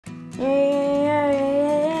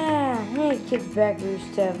Yeah. Hey, Kickback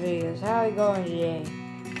Rooster videos. How are you going today?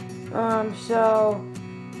 So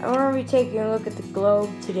I'm gonna be taking a look at the globe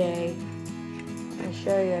today. I'll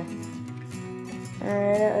show you.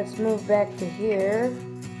 Alright, let's move back to here.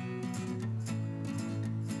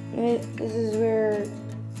 This is where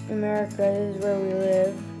America, this is where we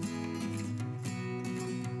live.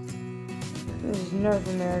 This is North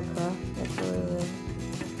America, that's where we live.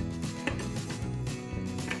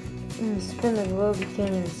 Spin the globe, you can't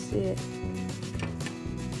even see it.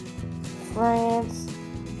 France.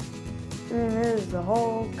 And there's the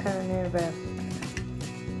whole continent of Africa.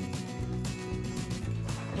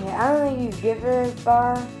 Yeah, I don't think you get very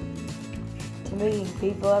far to meeting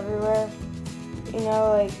people everywhere. You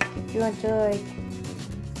know, like if you went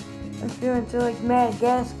to like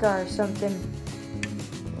Madagascar or something,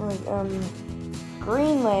 like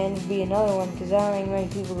Greenland would be another one because I don't think many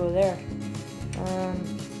people go there.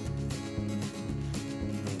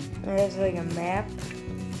 There's like a map.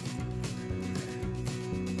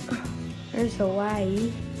 There's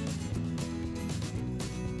Hawaii.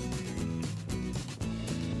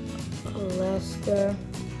 Alaska.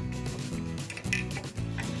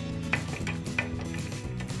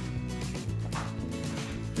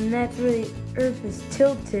 And that's where the Earth is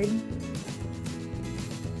tilted.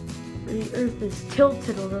 The Earth is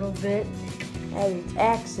tilted a little bit at its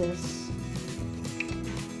axis.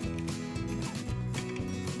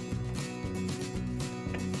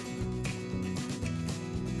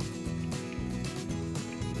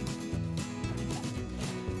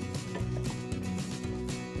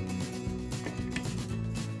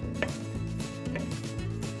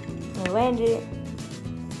 I landed it.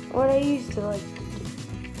 What I used to like to do.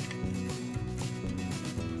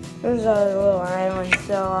 There's a little island,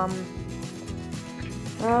 so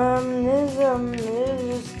this is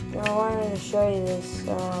just I wanted to show you this.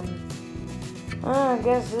 I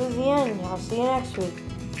guess this is the end. I'll see you next week.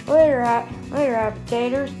 Later,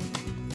 potatoes.